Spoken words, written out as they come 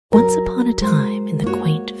Once upon a time, in the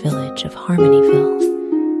quaint village of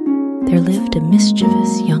Harmonyville, there lived a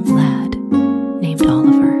mischievous young lad named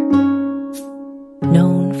Oliver.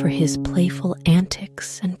 Known for his playful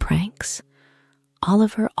antics and pranks,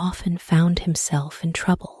 Oliver often found himself in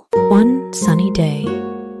trouble. One sunny day,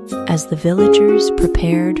 as the villagers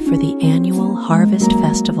prepared for the annual harvest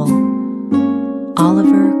festival,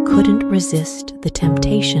 Oliver couldn't resist the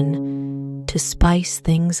temptation to spice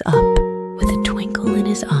things up. With a twinkle in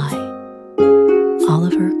his eye,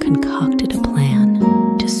 Oliver concocted a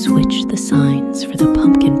plan to switch the signs for the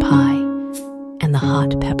pumpkin pie and the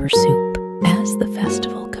hot pepper soup. As the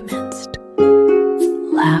festival commenced,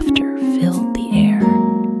 laughter filled the air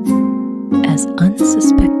as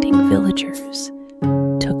unsuspecting villagers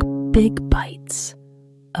took big bites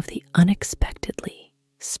of the unexpectedly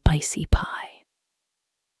spicy pie.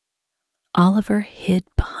 Oliver hid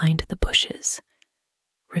behind the bushes,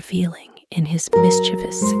 revealing in his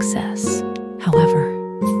mischievous success. However,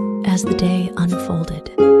 as the day unfolded,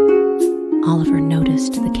 Oliver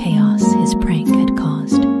noticed the chaos his prank had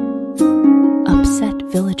caused. Upset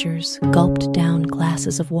villagers gulped down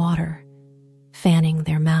glasses of water, fanning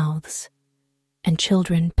their mouths, and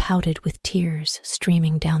children pouted with tears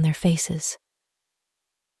streaming down their faces.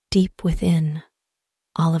 Deep within,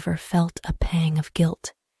 Oliver felt a pang of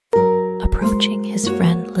guilt. Approaching his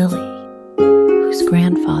friend Lily, whose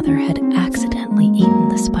grandfather had accidentally eaten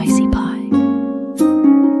the spicy pie,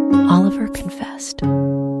 Oliver confessed,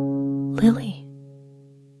 "Lily,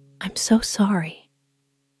 I'm so sorry.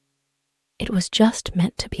 It was just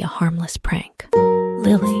meant to be a harmless prank."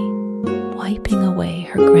 Lily, wiping away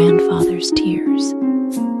her grandfather's tears,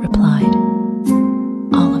 replied,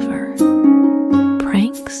 "Oliver,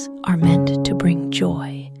 pranks are meant to bring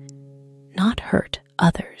joy, not hurt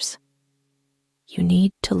others. You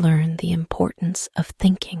need to learn the importance of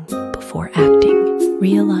thinking before acting."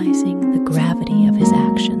 Realizing the gravity of his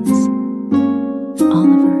actions,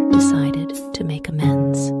 Oliver decided to make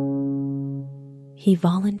amends. He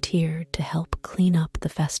volunteered to help clean up the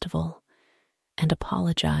festival and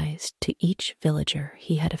apologized to each villager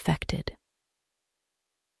he had affected.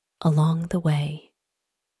 Along the way,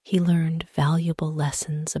 he learned valuable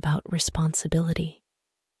lessons about responsibility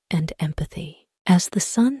and empathy. As the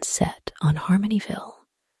sun set on Harmonyville,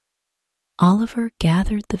 Oliver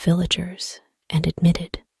gathered the villagers and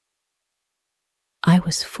admitted, "I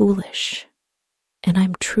was foolish, and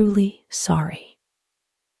I'm truly sorry.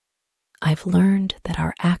 I've learned that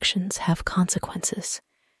our actions have consequences,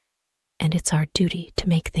 and it's our duty to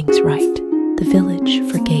make things right." The village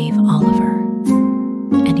forgave Oliver,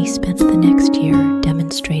 and he spent the next year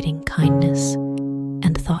demonstrating kindness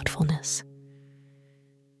and thoughtfulness.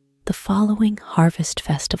 The following harvest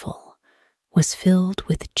festival was filled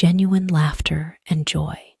with genuine laughter and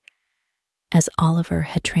joy, as Oliver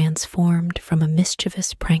had transformed from a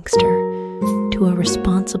mischievous prankster to a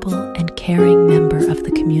responsible and caring member of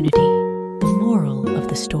the community. The moral of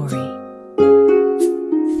the story: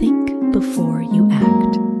 think before you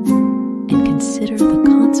act, and consider the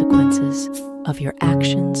consequences of your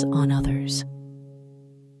actions on others.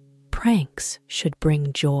 Pranks should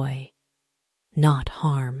bring joy, not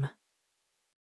harm.